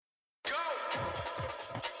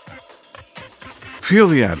Feel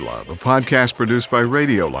the Ad Love, a podcast produced by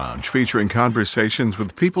Radio Lounge featuring conversations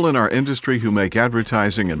with people in our industry who make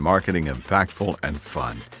advertising and marketing impactful and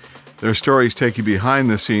fun. Their stories take you behind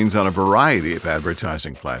the scenes on a variety of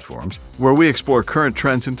advertising platforms where we explore current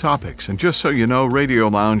trends and topics. And just so you know, Radio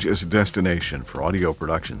Lounge is a destination for audio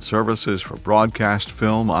production services for broadcast,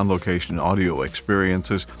 film, on-location audio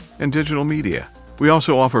experiences, and digital media. We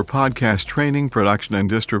also offer podcast training, production, and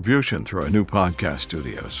distribution through our new podcast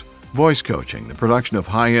studios. Voice coaching, the production of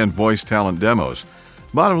high-end voice talent demos.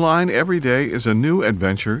 Bottom line, every day is a new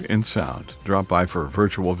adventure in sound. Drop by for a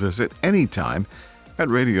virtual visit anytime at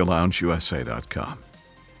RadioLoungeUSA.com.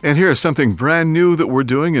 And here's something brand new that we're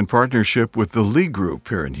doing in partnership with the Lee Group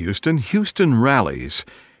here in Houston. Houston Rallies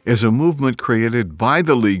is a movement created by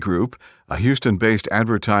the Lee Group, a Houston-based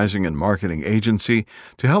advertising and marketing agency,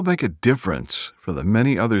 to help make a difference for the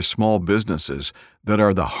many other small businesses that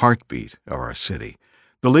are the heartbeat of our city.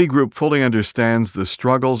 The Lee Group fully understands the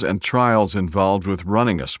struggles and trials involved with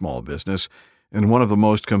running a small business in one of the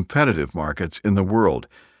most competitive markets in the world.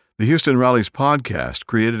 The Houston Rallies podcast,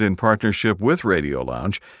 created in partnership with Radio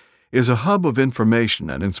Lounge, is a hub of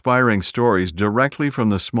information and inspiring stories directly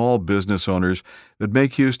from the small business owners that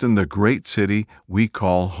make Houston the great city we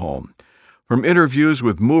call home. From interviews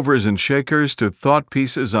with movers and shakers to thought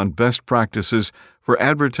pieces on best practices for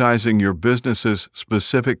advertising your business's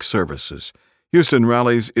specific services, Houston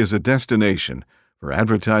Rallies is a destination for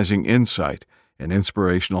advertising insight and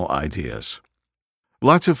inspirational ideas.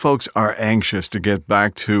 Lots of folks are anxious to get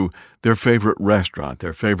back to their favorite restaurant,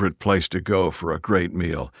 their favorite place to go for a great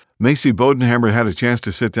meal. Macy Bodenhammer had a chance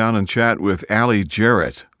to sit down and chat with Allie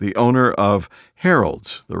Jarrett, the owner of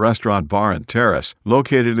Harold's, the restaurant, bar, and terrace,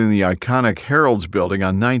 located in the iconic Harold's building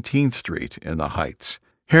on 19th Street in the Heights.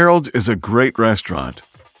 Harold's is a great restaurant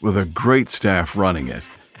with a great staff running it,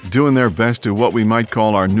 doing their best to what we might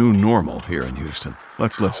call our new normal here in Houston.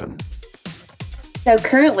 Let's listen. So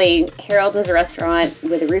currently, Harold's is a restaurant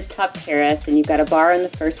with a rooftop terrace, and you've got a bar on the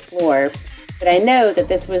first floor. But I know that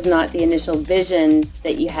this was not the initial vision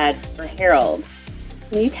that you had for Harold's.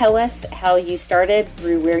 Can you tell us how you started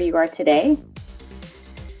through where you are today?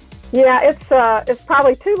 Yeah, it's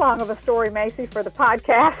probably too long of a story, Macy, for the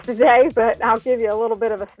podcast today, but I'll give you a little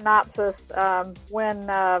bit of a synopsis. When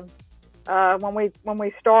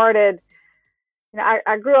we started,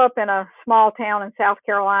 I grew up in a small town in South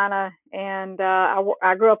Carolina, and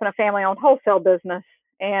I grew up in a family-owned wholesale business.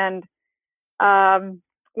 And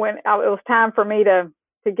when it was time for me to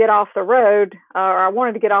get off the road, or I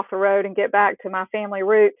wanted to get off the road and get back to my family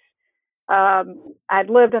roots, I'd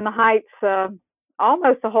lived in the Heights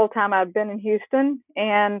almost the whole time I'd been in Houston,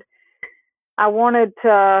 and I wanted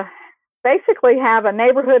to basically have a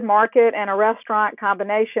neighborhood market and a restaurant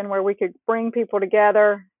combination where we could bring people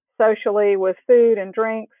together socially with food and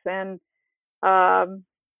drinks and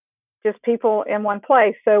just people in one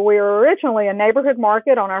place. So we were originally a neighborhood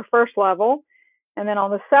market on our first level. And then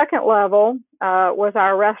on the second level was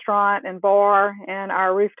our restaurant and bar and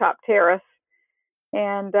our rooftop terrace.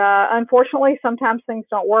 And unfortunately, sometimes things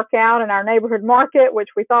don't work out, and our neighborhood market, which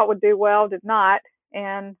we thought would do well, did not.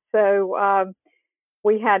 And so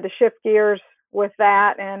we had to shift gears with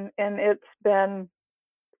that. And it's been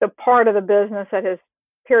the part of the business that has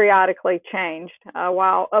periodically changed,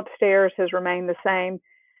 while upstairs has remained the same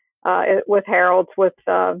with Harold's, with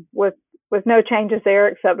no changes there,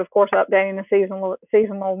 except of course updating the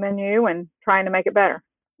seasonal menu and trying to make it better.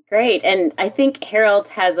 Great, and I think Harold's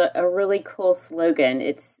has a really cool slogan.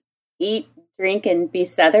 It's "Eat, Drink, and Be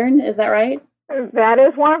Southern." Is that right? That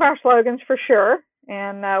is one of our slogans for sure,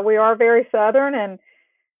 and we are very Southern, and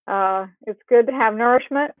it's good to have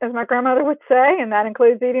nourishment, as my grandmother would say, and that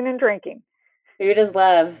includes eating and drinking. Food is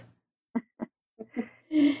love.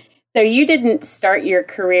 So you didn't start your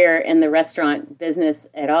career in the restaurant business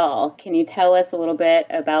at all. Can you tell us a little bit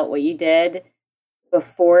about what you did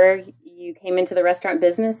before you came into the restaurant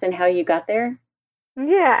business and how you got there?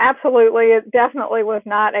 Yeah, absolutely. It definitely was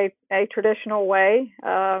not a traditional way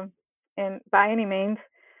by any means.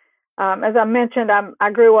 As I mentioned, I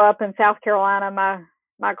grew up in South Carolina.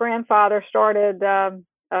 My grandfather started a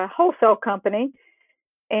wholesale company.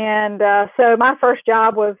 And so my first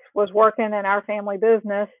job was working in our family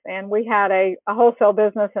business, and we had a wholesale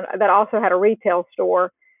business that also had a retail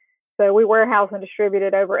store. So we warehoused and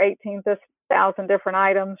distributed over 18,000 different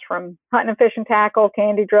items, from hunting and fishing tackle,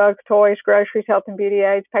 candy, drugs, toys, groceries, health and beauty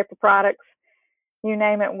aids, paper products, you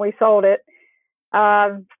name it, and we sold it.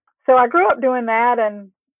 So I grew up doing that,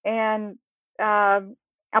 and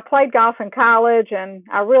I played golf in college, and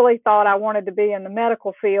I really thought I wanted to be in the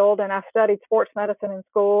medical field, and I studied sports medicine in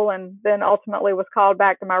school, and then ultimately was called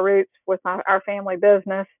back to my roots with our family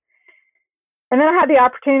business. And then I had the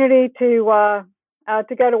opportunity to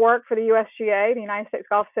go to work for the USGA, the United States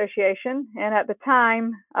Golf Association. And at the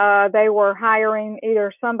time, they were hiring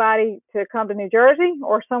either somebody to come to New Jersey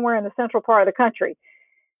or somewhere in the central part of the country.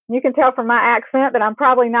 You can tell from my accent that I'm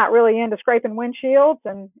probably not really into scraping windshields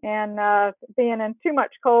and being in too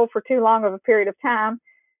much cold for too long of a period of time.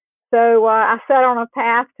 So I set on a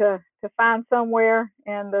path to find somewhere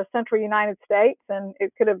in the central United States, and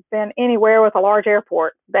it could have been anywhere with a large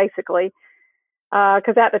airport, basically.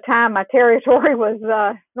 Because at the time my territory was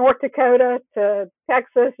North Dakota to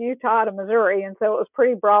Texas, Utah to Missouri, and so it was a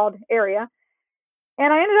pretty broad area.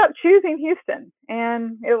 And I ended up choosing Houston,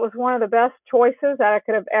 and it was one of the best choices that I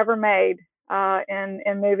could have ever made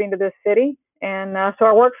in moving to this city. And so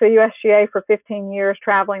I worked for the USGA for 15 years,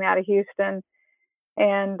 traveling out of Houston,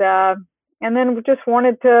 and then just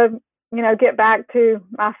wanted to, get back to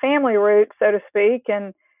my family roots, so to speak,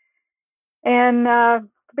 and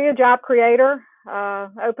be a job creator,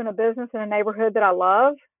 open a business in a neighborhood that I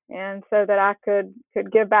love, and so that I could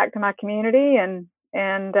give back to my community, and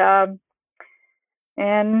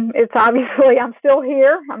it's obviously I'm still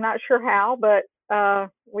here. I'm not sure how, but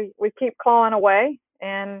we keep clawing away,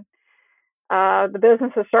 and the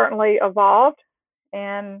business has certainly evolved,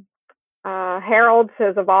 and Harold's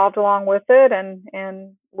has evolved along with it,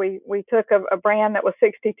 and we took a brand that was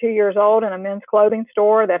 62 years old and a men's clothing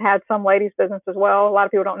store that had some ladies business as well. A lot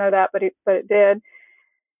of people don't know that, but it did.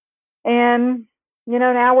 And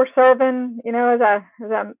now we're serving, as I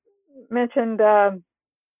mentioned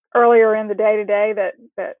earlier in the day today,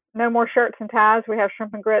 that no more shirts and ties. We have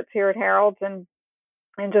shrimp and grits here at Harold's, and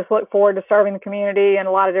just look forward to serving the community in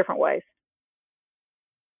a lot of different ways.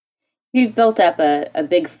 You've built up a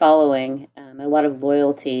big following, a lot of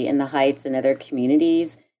loyalty in the Heights and other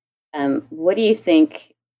communities. What do you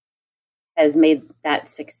think has made that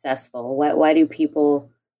successful? Why do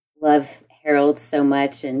people love Harold so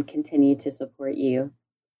much and continue to support you?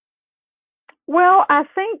 Well, I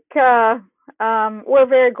think we're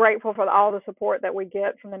very grateful for all the support that we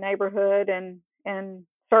get from the neighborhood, and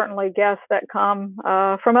certainly guests that come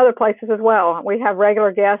from other places as well. We have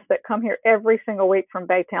regular guests that come here every single week from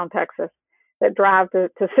Baytown, Texas, that drive to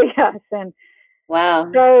see us. And wow.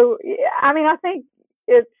 So, I think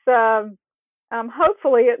it's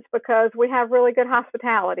hopefully it's because we have really good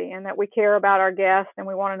hospitality, and that we care about our guests, and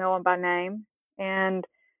we want to know them by name, and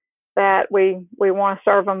that we want to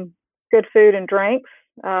serve them good food and drinks.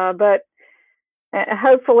 But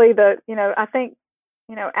hopefully I think,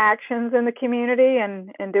 actions in the community,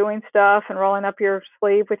 and doing stuff and rolling up your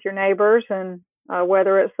sleeve with your neighbors, and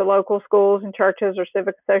whether it's the local schools and churches or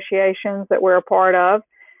civic associations that we're a part of,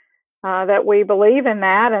 that we believe in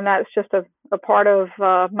that. And that's just a part of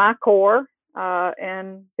my core,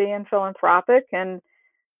 and being philanthropic. And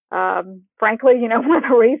frankly, one of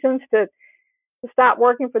the reasons to stop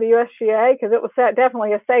working for the USGA, because it was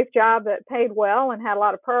definitely a safe job that paid well and had a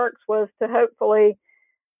lot of perks, was to hopefully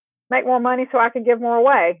make more money so I could give more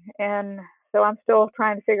away. And so I'm still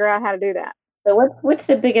trying to figure out how to do that. So what's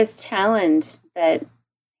the biggest challenge that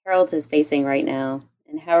Harold is facing right now,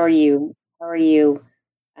 and how are you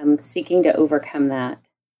seeking to overcome that?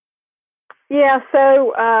 Yeah,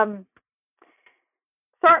 so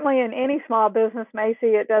certainly in any small business,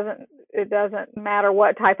 Macy, it doesn't matter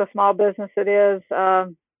what type of small business it is.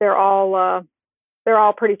 They're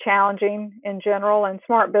all pretty challenging in general. And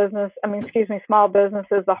small business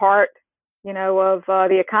is the heart, of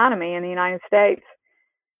the economy in the United States.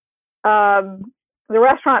 The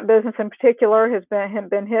restaurant business in particular has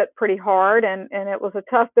been hit pretty hard, and it was a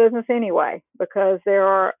tough business anyway, because there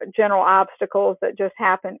are general obstacles that just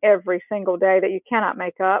happen every single day that you cannot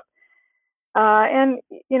make up. And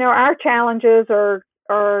our challenges are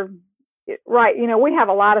right. We have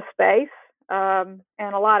a lot of space, and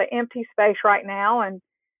a lot of empty space right now, and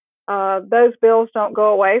those bills don't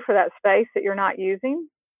go away for that space that you're not using.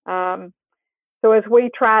 So as we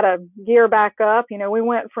try to gear back up, we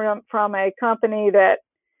went from a company that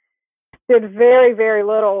did very, very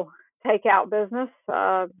little takeout business,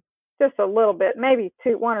 just a little bit, maybe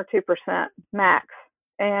 1 or 2% max.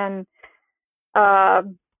 And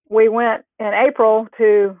we went in April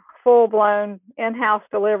to full-blown in-house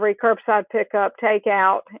delivery, curbside pickup,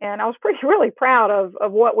 takeout, and I was really proud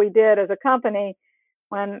of what we did as a company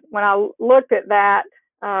when I looked at that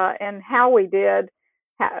and how we did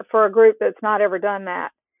for a group that's not ever done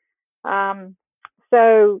that.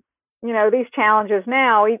 So these challenges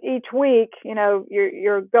now, each week,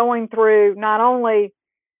 you're going through not only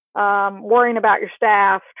worrying about your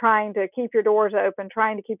staff, trying to keep your doors open,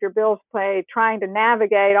 trying to keep your bills paid, trying to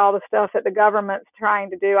navigate all the stuff that the government's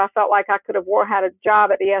trying to do. I felt like I could have had a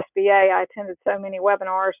job at the SBA. I attended so many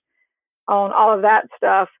webinars on all of that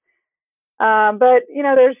stuff. But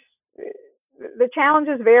there's the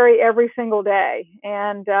challenges vary every single day,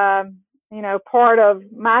 and part of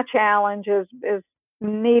my challenge is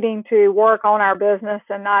needing to work on our business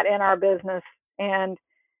and not in our business, and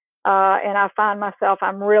I find myself,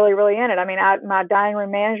 I'm really, really in it. I mean, my dining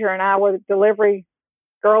room manager and I were the delivery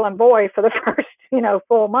girl and boy for the first,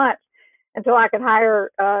 full month until I could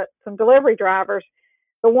hire some delivery drivers.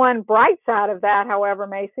 The one bright side of that, however,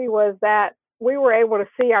 Macy, was that we were able to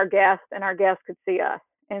see our guests and our guests could see us.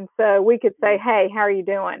 And so we could say, hey, how are you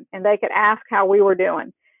doing? And they could ask how we were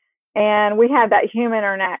doing. And we had that human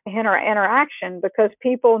interaction because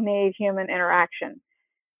people need human interaction.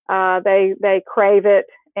 They crave it.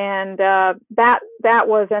 And that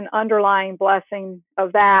was an underlying blessing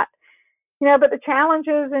of that. But the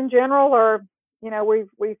challenges in general are,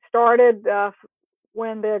 we've started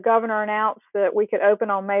when the governor announced that we could open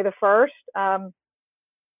on May the 1st.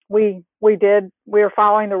 We were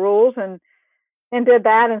following the rules and did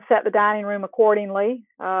that and set the dining room accordingly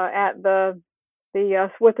at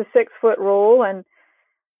with the 6-foot rule. And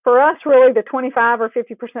for us, really, the 25 or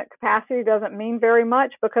 50% capacity doesn't mean very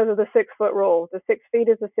much because of the 6-foot rule. The 6 feet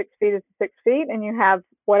is the 6 feet is the 6 feet, and you have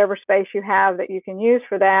whatever space you have that you can use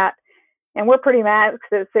for that. And we're pretty maxed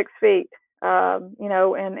at 6 feet,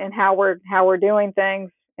 and how we're doing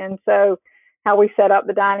things. And so how we set up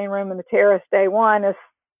the dining room and the terrace day one is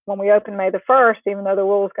when we open May the 1st, even though the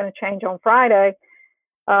rule is going to change on Friday,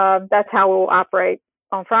 that's how we'll operate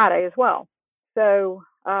on Friday as well. So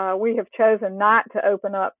we have chosen not to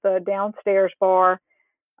open up the downstairs bar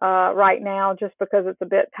right now just because it's a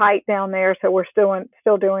bit tight down there. So we're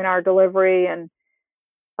still doing our delivery and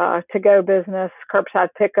to-go business, curbside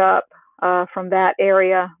pickup from that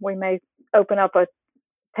area. We may open up a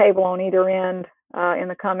table on either end in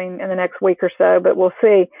the next week or so, but we'll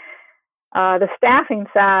see. The staffing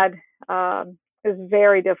side is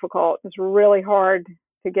very difficult. It's really hard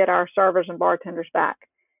to get our servers and bartenders back,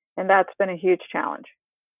 and that's been a huge challenge.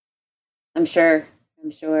 I'm sure.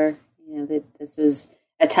 That this is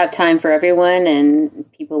a tough time for everyone, and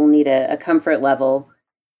people need a comfort level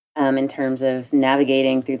in terms of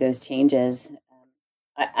navigating through those changes.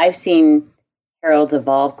 I've seen Harold's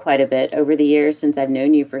evolve quite a bit over the years since I've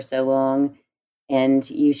known you for so long, and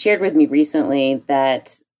you shared with me recently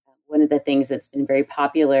that one of the things that's been very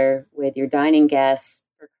popular with your dining guests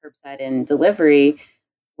for curbside and delivery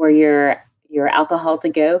were your alcohol to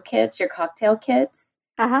go kits, your cocktail kits.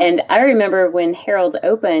 Uh-huh. And I remember when Harold's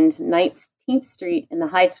opened, 19th Street in the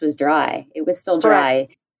Heights was dry. It was still dry.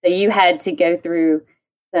 Correct. So you had to go through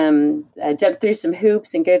jump through some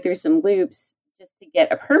hoops and go through some loops just to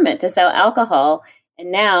get a permit to sell alcohol.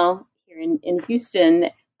 And now here in Houston,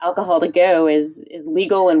 alcohol to go is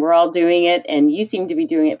legal, and we're all doing it. And you seem to be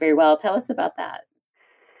doing it very well. Tell us about that.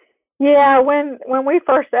 Yeah, when we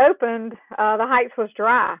first opened, the Heights was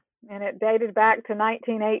dry, and it dated back to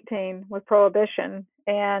 1918 with Prohibition.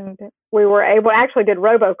 And we were actually did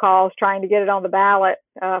robocalls trying to get it on the ballot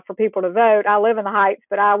for people to vote. I live in the Heights,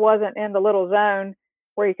 but I wasn't in the little zone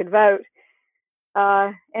where you could vote.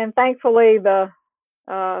 And thankfully, the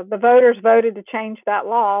voters voted to change that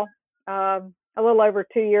law a little over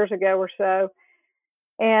 2 years ago or so.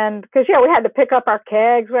 And because, we had to pick up our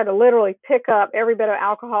kegs. We had to literally pick up every bit of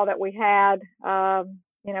alcohol that we had.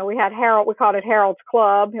 We had Harold, we called it Harold's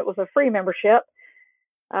Club. It was a free membership.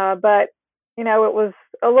 But, it was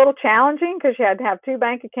a little challenging because you had to have 2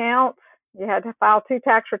 bank accounts. You had to file 2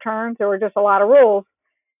 tax returns. There were just a lot of rules.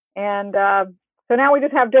 And so now we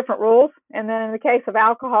just have different rules. And then in the case of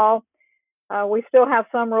alcohol, we still have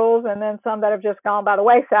some rules and then some that have just gone by the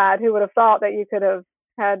wayside. Who would have thought that you could have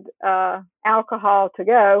had alcohol to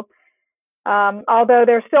go? Although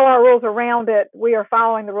there still are rules around it, we are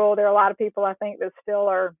following the rule. There are a lot of people, I think, that still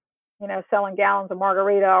are, selling gallons of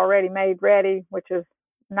margarita already made ready, which is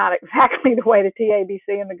not exactly the way the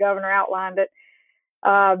TABC and the governor outlined it.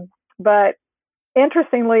 But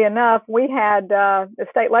interestingly enough, we had the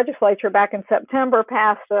state legislature back in September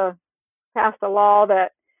passed a law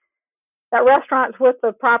that restaurants with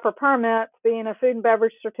the proper permits, being a food and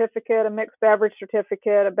beverage certificate, a mixed beverage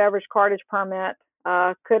certificate, a beverage cartage permit,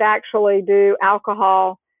 could actually do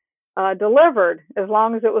alcohol delivered as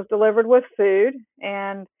long as it was delivered with food.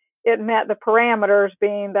 And it met the parameters,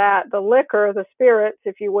 being that the liquor, the spirits,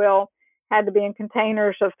 if you will, had to be in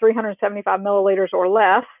containers of 375 milliliters or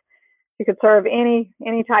less. You could serve any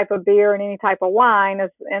type of beer and any type of wine,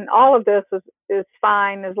 and all of this is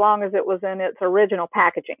fine as long as it was in its original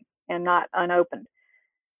packaging and not unopened.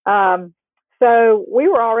 So we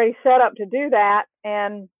were already set up to do that,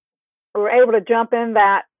 and we were able to jump in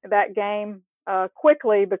that game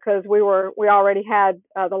quickly because we already had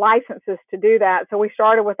the licenses to do that. So we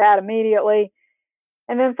started with that immediately.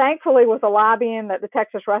 And then thankfully with the lobbying that the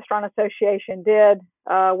Texas Restaurant Association did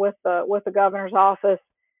with the governor's office,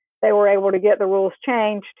 they were able to get the rules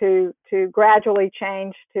changed to gradually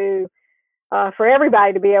change to for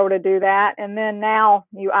everybody to be able to do that. And then now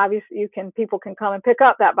people can come and pick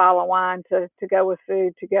up that bottle of wine to go with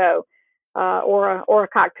food to go, or a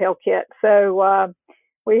cocktail kit. So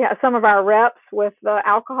we have some of our reps with the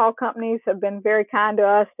alcohol companies have been very kind to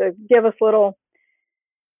us to give us little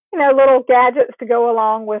gadgets to go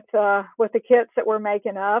along with the kits that we're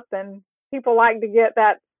making up. And people like to get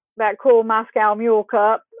that cool Moscow Mule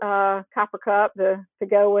cup, copper cup to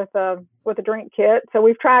go with a drink kit. So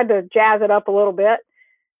we've tried to jazz it up a little bit.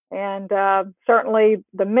 And certainly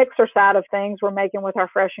the mixer side of things we're making with our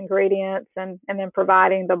fresh ingredients and then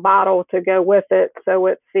providing the bottle to go with it so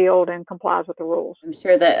it's sealed and complies with the rules. I'm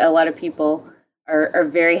sure that a lot of people are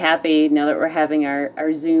very happy now that we're having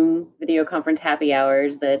our Zoom video conference happy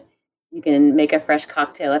hours that you can make a fresh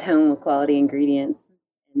cocktail at home with quality ingredients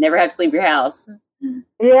and never have to leave your house.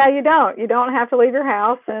 Yeah, you don't have to leave your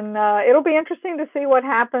house. And it'll be interesting to see what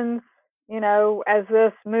happens, as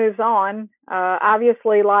this moves on.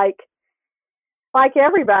 Obviously, like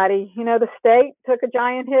everybody, the state took a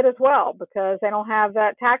giant hit as well because they don't have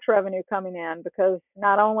that tax revenue coming in, because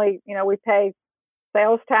not only, we pay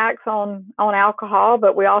sales tax on alcohol,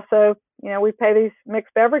 but we also, we pay these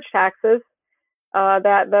mixed beverage taxes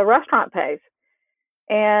that the restaurant pays.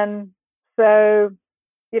 And so,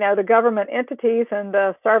 the government entities and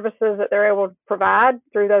the services that they're able to provide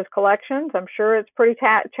through those collections, I'm sure it's pretty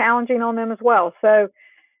challenging on them as well. So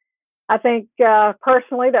I think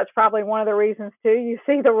personally, that's probably one of the reasons too. You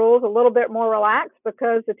see the rules a little bit more relaxed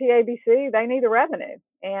because the TABC, they need the revenue,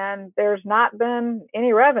 and there's not been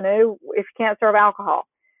any revenue if you can't serve alcohol.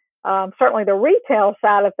 Certainly the retail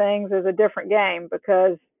side of things is a different game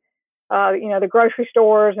because, the grocery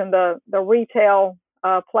stores and the retail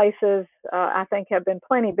places, I think, have been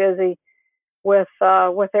plenty busy with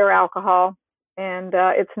their alcohol, and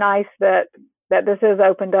it's nice that this is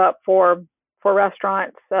opened up for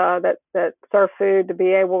restaurants that serve food to be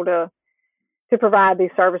able to provide these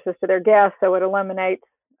services to their guests. So it eliminates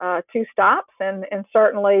two stops, and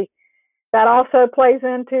certainly that also plays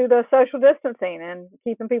into the social distancing and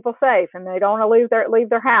keeping people safe, and they don't want to leave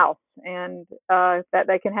their house, and that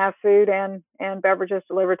they can have food and beverages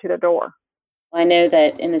delivered to their door. I know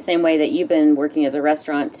that in the same way that you've been working as a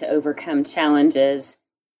restaurant to overcome challenges,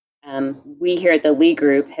 we here at the Lee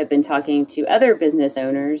Group have been talking to other business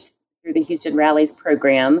owners through the Houston Rallies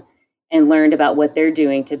program and learned about what they're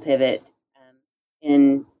doing to pivot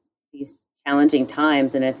in these challenging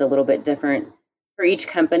times. And it's a little bit different for each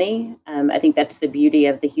company. I think that's the beauty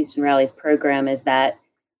of the Houston Rallies program, is that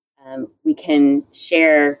we can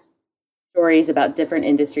share stories about different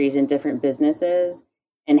industries and different businesses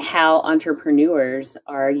and how entrepreneurs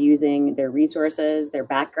are using their resources, their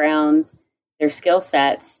backgrounds, their skill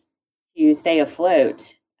sets to stay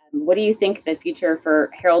afloat. What do you think the future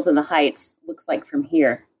for Harold's in the Heights looks like from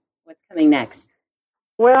here? What's coming next?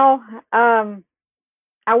 Well,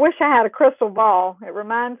 I wish I had a crystal ball. It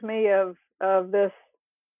reminds me of this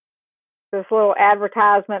little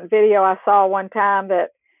advertisement video I saw one time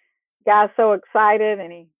that guy's so excited,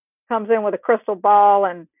 and he comes in with a crystal ball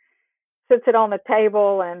and sits it on the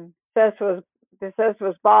table and says to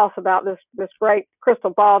his boss about this great crystal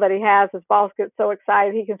ball that he has. His boss gets so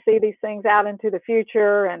excited he can see these things out into the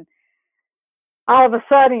future, and all of a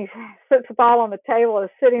sudden he sits the ball on the table, is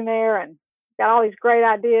sitting there and got all these great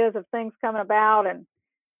ideas of things coming about, and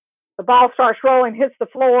the ball starts rolling, hits the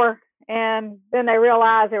floor, and then they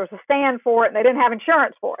realized there was a stand for it and they didn't have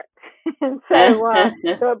insurance for it. And so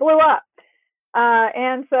it blew up.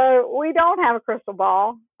 And so we don't have a crystal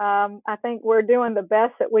ball. I think we're doing the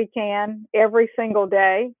best that we can every single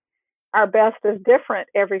day. Our best is different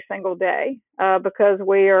every single day because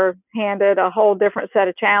we are handed a whole different set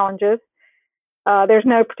of challenges. There's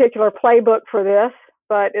no particular playbook for this,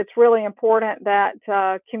 but it's really important that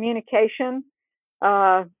communication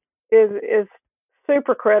is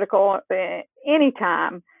super critical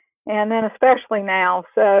anytime, and then especially now.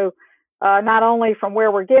 So not only from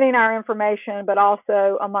where we're getting our information, but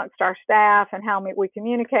also amongst our staff and how we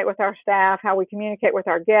communicate with our staff, how we communicate with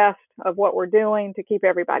our guests of what we're doing to keep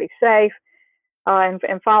everybody safe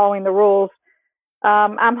and following the rules.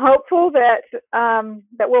 I'm hopeful that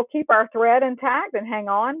we'll keep our thread intact and hang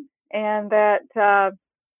on, and that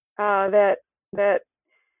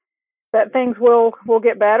things will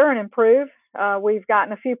get better and improve. We've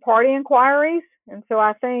gotten a few party inquiries, and so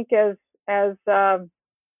I think as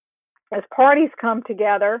parties come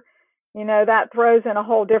together that throws in a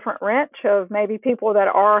whole different wrench of maybe people that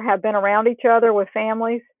have been around each other with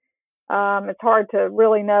families. It's hard to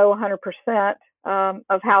really know 100%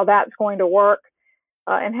 of how that's going to work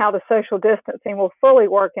and how the social distancing will fully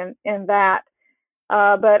work in that.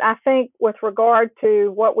 But I think with regard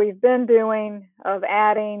to what we've been doing of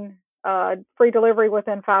adding free delivery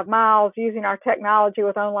within 5 miles, using our technology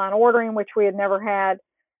with online ordering, which we had never had,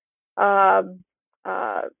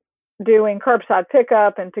 doing curbside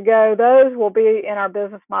pickup and to go, those will be in our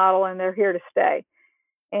business model and they're here to stay.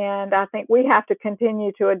 And I think we have to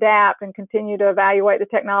continue to adapt and continue to evaluate the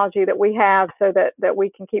technology that we have so that we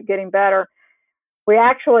can keep getting better. We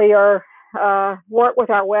actually are work with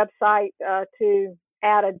our website to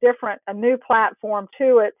add a new platform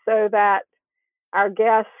to it so that our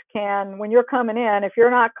guests can, when you're coming in, if you're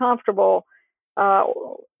not comfortable,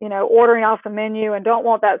 ordering off the menu and don't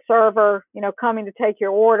want that server, coming to take your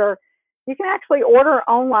order, you can actually order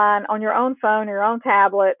online on your own phone or your own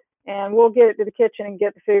tablet, and we'll get it to the kitchen and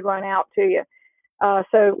get the food run out to you.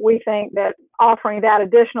 So we think that offering that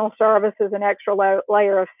additional service is an extra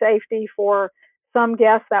layer of safety for some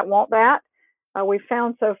guests that want that. We've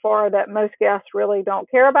found so far that most guests really don't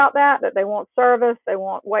care about that they want service, they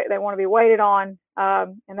want to be waited on,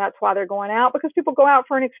 and that's why they're going out, because people go out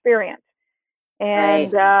for an experience.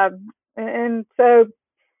 And right. And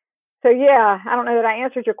so yeah, I don't know that I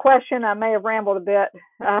answered your question. I may have rambled a bit,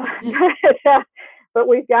 but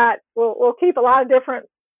we'll keep a lot of different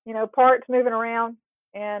parts moving around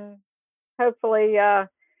and hopefully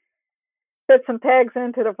fit some pegs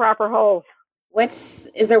into the proper holes.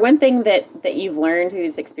 Is there one thing that you've learned through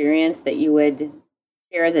this experience that you would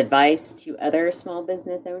share as advice to other small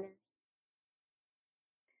business owners?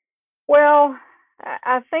 Well,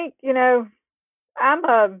 I think,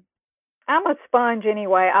 I'm a sponge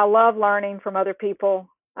anyway. I love learning from other people.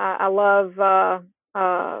 I love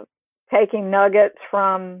taking nuggets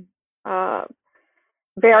from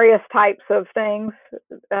various types of things,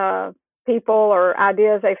 people or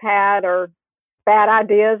ideas they've had, or bad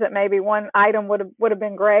ideas that maybe one item would have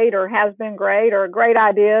been great or has been great, or great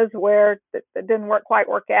ideas where it didn't quite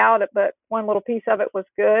work out, but one little piece of it was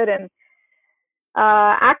good. And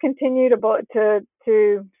I continue to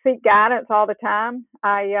seek guidance all the time.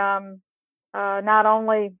 I not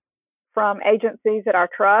only from agencies that I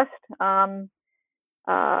trust,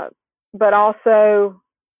 but also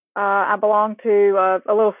I belong to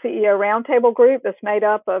a little CEO roundtable group that's made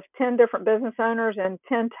up of 10 different business owners in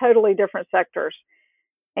 10 totally different sectors.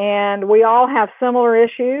 And we all have similar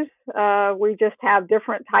issues. We just have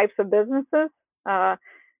different types of businesses,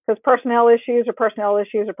 because personnel issues are personnel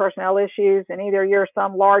issues are personnel issues. And either you're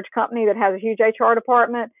some large company that has a huge HR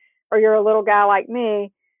department, or you're a little guy like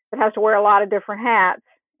me that has to wear a lot of different hats.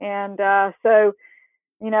 And so,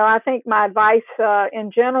 I think my advice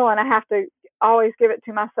in general, and I have to always give it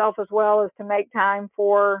to myself as well, is to make time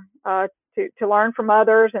for to learn from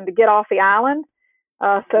others and to get off the island,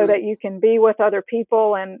 so that you can be with other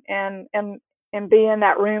people and be in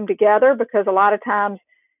that room together. Because a lot of times,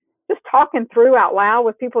 just talking through out loud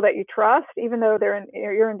with people that you trust, even though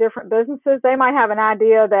you're in different businesses, they might have an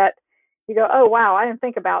idea that you go, oh wow, I didn't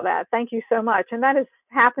think about that. Thank you so much. And that has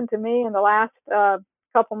happened to me in the last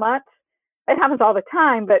couple months. It happens all the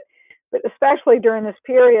time, but especially during this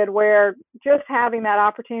period where just having that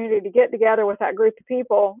opportunity to get together with that group of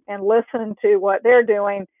people and listen to what they're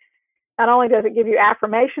doing, not only does it give you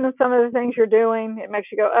affirmation of some of the things you're doing, it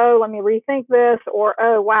makes you go, oh, let me rethink this, or,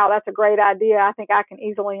 oh, wow, that's a great idea. I think I can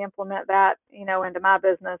easily implement that, into my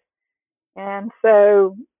business. And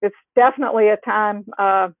so it's definitely a time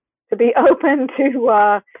to be open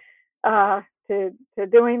to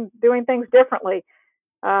doing things differently.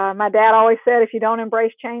 My dad always said, if you don't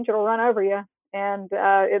embrace change, it'll run over you. And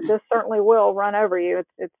this certainly will run over you.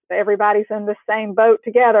 It's everybody's in the same boat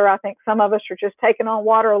together. I think some of us are just taking on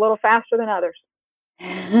water a little faster than others.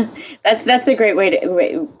 That's a great way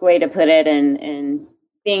to put it. And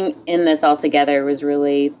being in this all together was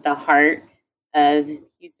really the heart of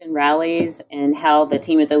Houston Rallies and how the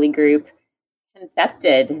team at the Lee Group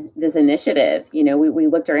concepted this initiative. We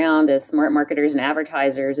looked around as smart marketers and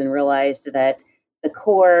advertisers and realized that the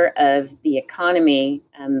core of the economy,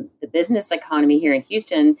 the business economy here in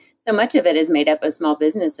Houston, so much of it is made up of small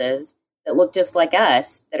businesses that look just like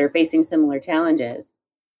us, that are facing similar challenges.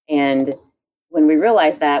 And when we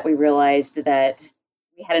realized that we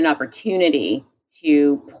had an opportunity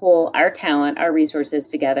to pull our talent, our resources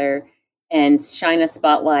together and shine a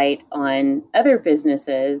spotlight on other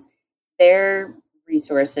businesses, their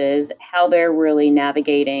resources, how they're really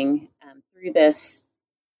navigating through this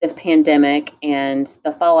pandemic and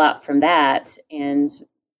the fallout from that. And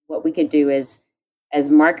what we could do as as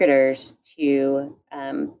marketers to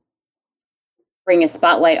bring a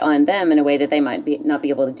spotlight on them in a way that they might not be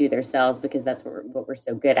able to do themselves, because that's what we're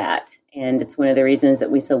so good at. And it's one of the reasons that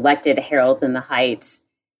we selected Herald's in the Heights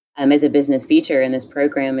as a business feature in this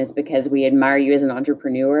program, is because we admire you as an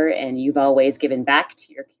entrepreneur, and you've always given back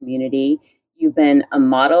to your community. You've been a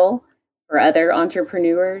model for other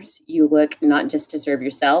entrepreneurs. You look not just to serve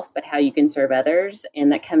yourself, but how you can serve others.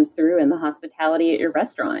 And that comes through in the hospitality at your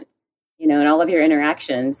restaurant, in all of your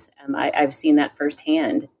interactions. I've seen that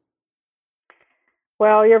firsthand.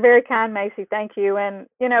 Well, you're very kind, Macy. Thank you. And,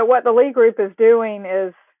 what the Lee Group is doing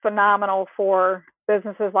is phenomenal for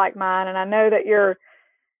businesses like mine. And I know that you're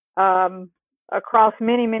across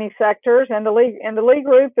many, many sectors, and the Lee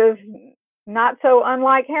Group is not so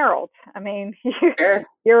unlike Harold's. I mean,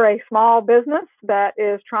 you're a small business that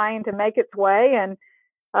is trying to make its way, and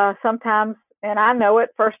sometimes, and I know it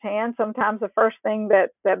firsthand, sometimes the first thing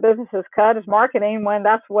that businesses cut is marketing, when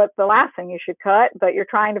that's what the last thing you should cut. But you're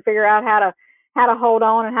trying to figure out how to hold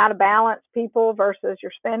on and how to balance people versus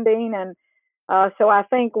your spending. And so I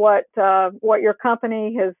think what your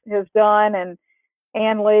company has done, and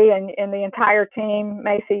Ann Lee and the entire team,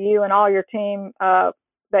 Macy, you and all your team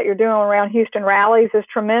that you're doing around Houston Rallies, is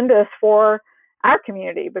tremendous for our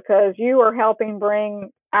community, because you are helping bring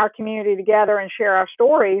our community together and share our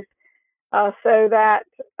stories, so that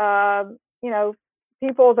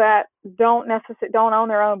people that don't own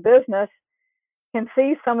their own business can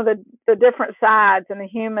see some of the different sides, and the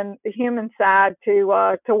human side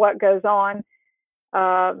to what goes on,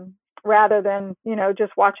 rather than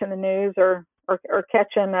just watching the news or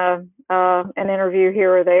catching an interview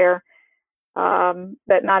here or there.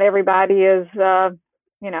 That not everybody is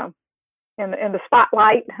in the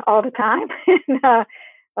spotlight all the time. Right.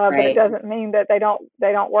 But it doesn't mean that they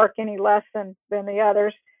don't work any less than the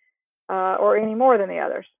others, or any more than the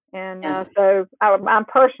others. And so I'm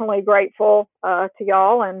personally grateful to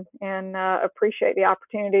y'all, and appreciate the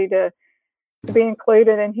opportunity to be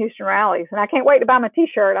included in Houston Rallies. And I can't wait to buy my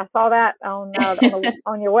T-shirt. I saw that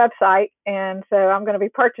on your website, and so I'm going to be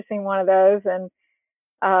purchasing one of those. And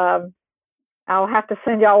I'll have to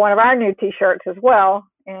send y'all one of our new T-shirts as well,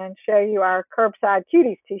 and show you our Curbside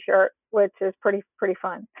Cuties T-shirt, which is pretty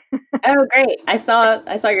fun. Oh, great! I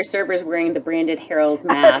saw your servers wearing the branded Harold's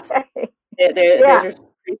mask. Okay. Those are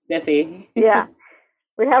pretty spiffy. Yeah,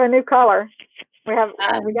 we have a new color. We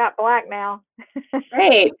got black now.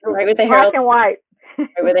 Great, right with the Harold's, black and white.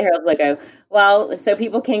 Right with the Harold's logo. Well, so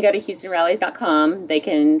people can go to HoustonRallies.com. They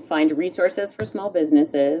can find resources for small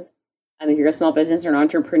businesses. If you're a small business or an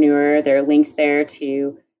entrepreneur, there are links there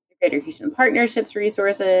to Greater Houston Partnerships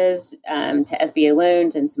resources, to SBA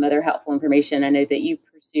loans, and some other helpful information. I know that you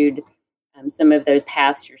pursued some of those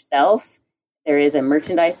paths yourself. There is a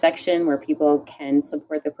merchandise section where people can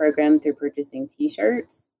support the program through purchasing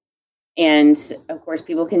T-shirts. And of course,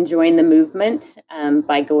 people can join the movement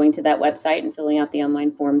by going to that website and filling out the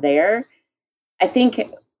online form there. I think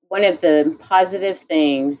one of the positive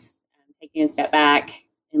things, taking a step back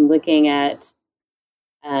and looking at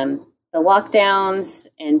the lockdowns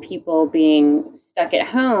and people being stuck at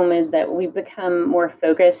home, is that we've become more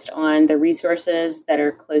focused on the resources that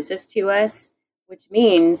are closest to us, which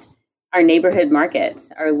means our neighborhood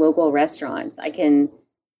markets, our local restaurants. I can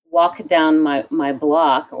walk down my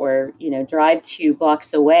block, or drive 2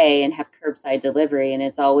 blocks away and have curbside delivery, and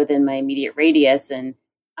it's all within my immediate radius, and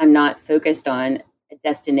I'm not focused on a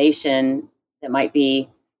destination that might be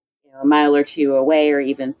a mile or 2 away, or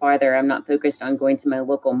even farther. I'm not focused on going to my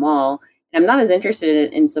local mall, and I'm not as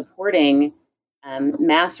interested in supporting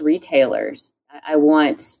mass retailers. I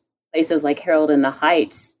want places like Harold in the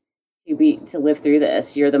Heights to live through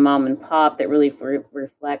this. You're the mom and pop that really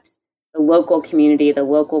reflects the local community, the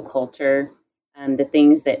local culture, the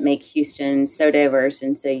things that make Houston so diverse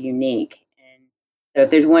and so unique. And so if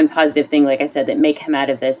there's one positive thing, like I said, that may come out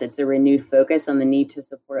of this, it's a renewed focus on the need to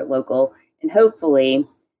support local. And hopefully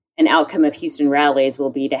an outcome of Houston Rallies will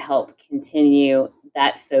be to help continue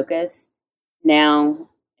that focus now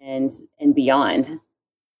and beyond.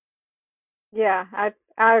 Yeah,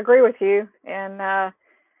 I agree with you. And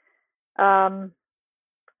I'm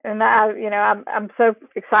so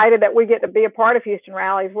excited that we get to be a part of Houston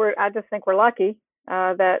Rallies. I just think we're lucky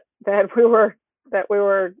that we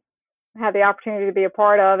had the opportunity to be a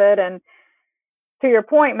part of it. And to your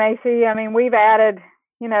point, Macy, I mean, we've added,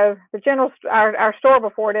 our store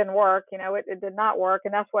before didn't work. It did not work,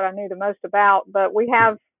 and that's what I knew the most about. But we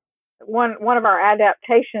have one of our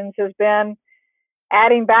adaptations has been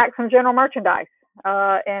adding back some general merchandise,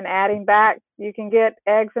 and adding back, you can get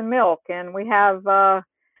eggs and milk, and we have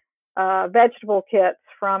vegetable kits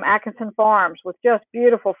from Atkinson Farms with just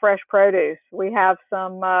beautiful fresh produce. We have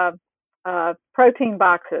some protein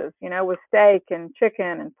boxes, with steak and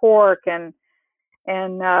chicken and pork and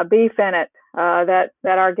beef in it that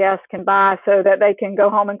our guests can buy so that they can go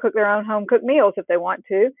home and cook their own home cooked meals if they want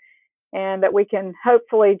to, and that we can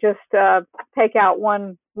hopefully just take out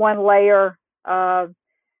one layer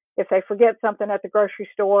if they forget something at the grocery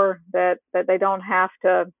store, that they don't have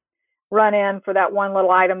to run in for that one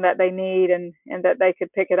little item that they need, and that they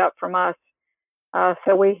could pick it up from us.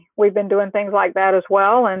 So we've been doing things like that as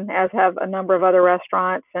well, and as have a number of other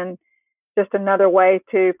restaurants, and just another way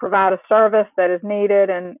to provide a service that is needed,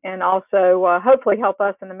 and also hopefully help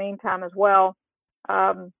us in the meantime as well,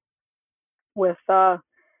 with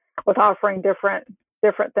offering different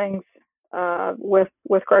things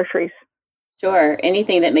with groceries. Sure.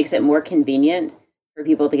 Anything that makes it more convenient for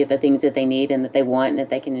people to get the things that they need and that they want and that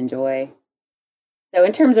they can enjoy. So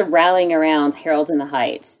in terms of rallying around Harold's in the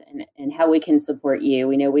Heights and how we can support you,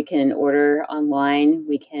 we know we can order online,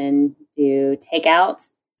 we can do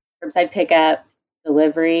takeouts, curbside pickup,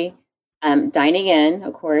 delivery, dining in,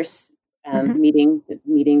 of course, meeting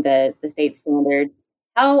the state standard.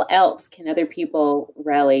 How else can other people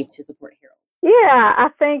rally to support Harold? Yeah, I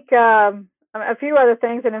think a few other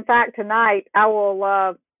things. And in fact, tonight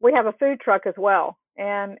we have a food truck as well.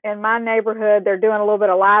 And in my neighborhood, they're doing a little bit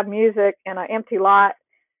of live music in an empty lot.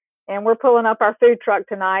 And we're pulling up our food truck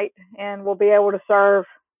tonight, and we'll be able to serve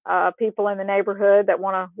people in the neighborhood that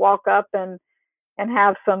want to walk up and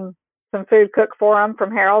have some food cooked for them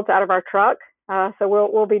from Harold's out of our truck. So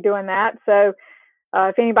we'll be doing that. So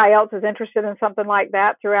if anybody else is interested in something like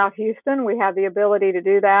that throughout Houston, we have the ability to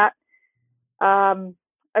do that.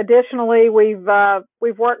 Additionally,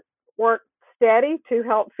 we've worked steady to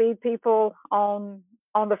help feed people on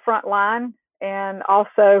the front line, and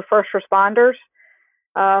also first responders.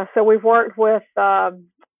 So we've worked with a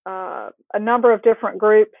number of different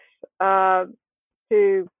groups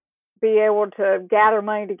to be able to gather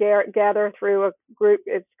money together through a group.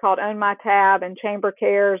 It's called Own My Tab and Chamber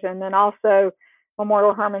Cares, and then also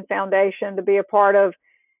Memorial Hermann Foundation, to be a part of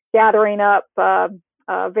gathering up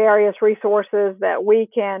various resources that we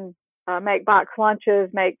can make box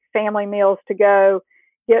lunches, make family meals to go,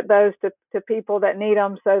 get those to people that need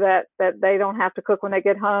them, so that they don't have to cook when they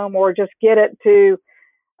get home, or just get it to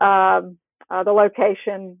the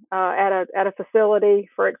location at a facility.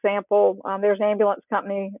 For example, there's an ambulance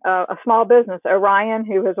company, a small business, Orion,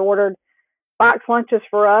 who has ordered box lunches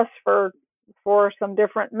for us for some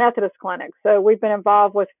different Methodist clinics. So we've been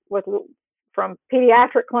involved with from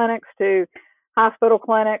pediatric clinics to hospital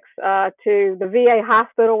clinics to the VA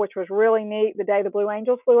hospital, which was really neat the day the Blue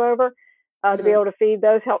Angels flew over, to be able to feed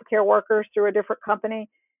those healthcare workers through a different company.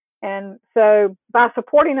 And so by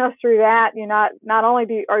supporting us through that, you not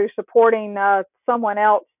only are you supporting someone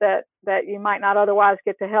else that you might not otherwise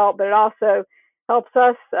get to help, but it also helps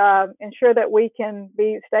us ensure that we can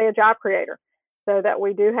stay a job creator, so that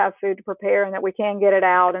we do have food to prepare and that we can get it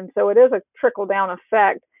out. And so it is a trickle down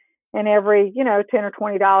effect, and every $10 or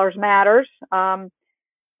 $20 matters.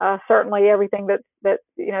 Certainly everything that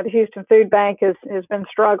the Houston Food Bank has been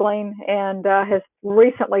struggling, and has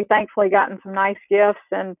recently thankfully gotten some nice gifts,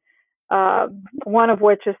 and one of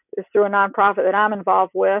which is through a nonprofit that I'm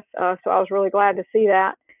involved with. So I was really glad to see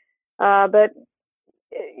that. But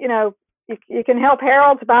you can help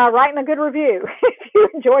Harold's by writing a good review if you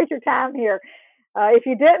enjoyed your time here. If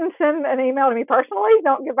you didn't, send an email to me personally.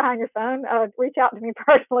 Don't get behind your phone. Reach out to me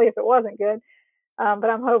personally if it wasn't good. But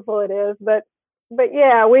I'm hopeful it is. But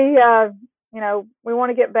yeah, we want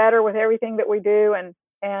to get better with everything that we do,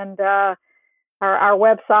 and our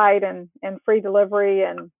website and free delivery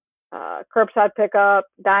and curbside pickup,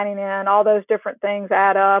 dining in, all those different things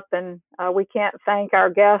add up, and we can't thank our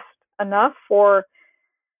guests enough for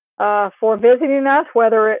visiting us,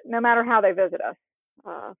 no matter how they visit us.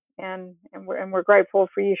 And we're grateful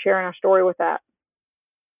for you sharing our story with that.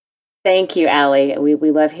 Thank you, Allie.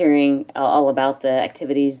 We love hearing all about the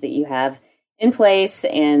activities that you have in place,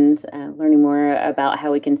 and learning more about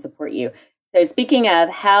how we can support you. So speaking of,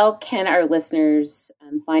 how can our listeners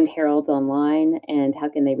find Harold's online, and how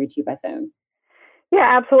can they reach you by phone?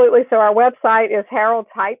 Yeah, absolutely. So our website is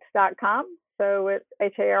haroldsheights.com. So it's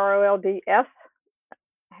HAROLDS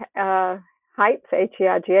Heights,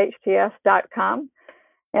 HEIGHTS.com.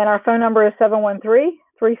 And our phone number is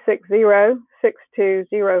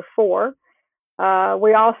 713-360-6204.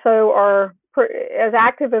 We also are as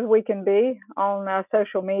active as we can be on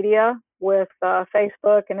social media with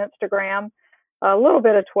Facebook and Instagram, a little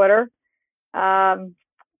bit of Twitter. So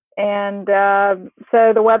the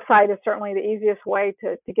website is certainly the easiest way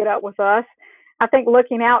to get up with us. I think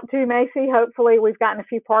looking out to Macy, hopefully we've gotten a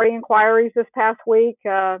few party inquiries this past week.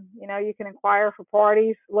 You can inquire for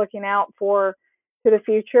parties looking out to the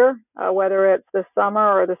future, whether it's this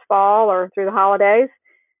summer or this fall or through the holidays.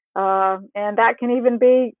 And that can even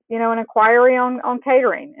be, an inquiry on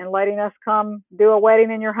catering and letting us come do a wedding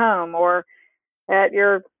in your home or at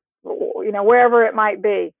your, wherever it might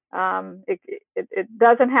be. It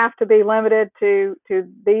doesn't have to be limited to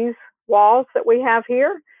these walls that we have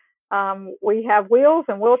here. We have wheels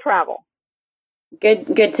and we'll travel.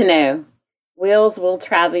 Good to know. Wheels will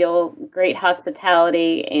travel, great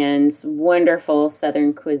hospitality, and wonderful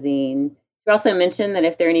Southern cuisine. You also mentioned that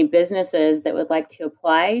if there are any businesses that would like to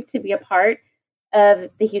apply to be a part of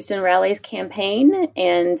the Houston Rallies campaign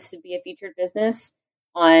and to be a featured business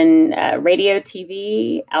on radio,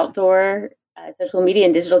 TV, outdoor, social media,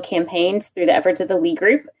 and digital campaigns through the efforts of the Lee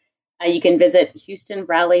Group, you can visit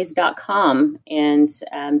HoustonRallies.com, and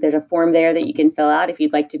there's a form there that you can fill out if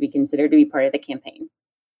you'd like to be considered to be part of the campaign.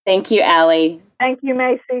 Thank you, Allie. Thank you,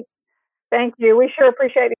 Macy. Thank you. We sure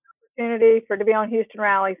appreciate the opportunity to be on Houston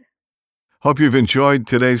Rallies. Hope you've enjoyed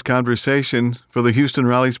today's conversation for the Houston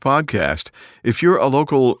Rallies podcast. If you're a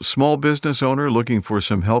local small business owner looking for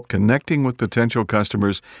some help connecting with potential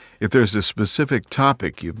customers, if there's a specific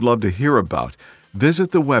topic you'd love to hear about,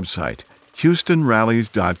 visit the website,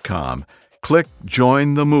 HoustonRallies.com. Click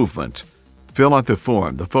Join the Movement. Fill out the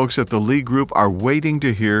form. The folks at the Lee Group are waiting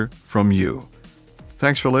to hear from you.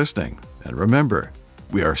 Thanks for listening. And remember,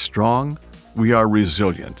 we are strong, we are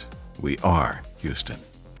resilient, we are Houston.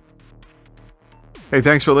 Hey,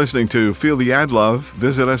 thanks for listening to Feel the Ad Love.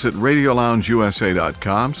 Visit us at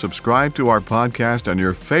RadioLoungeUSA.com. Subscribe to our podcast on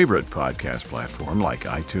your favorite podcast platform like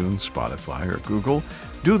iTunes, Spotify, or Google.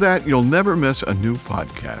 Do that, you'll never miss a new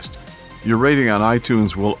podcast. Your rating on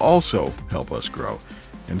iTunes will also help us grow.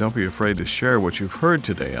 And don't be afraid to share what you've heard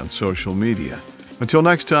today on social media. Until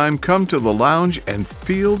next time, come to the lounge and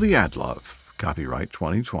feel the ad love. Copyright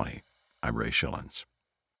 2020. I'm Ray Schillens.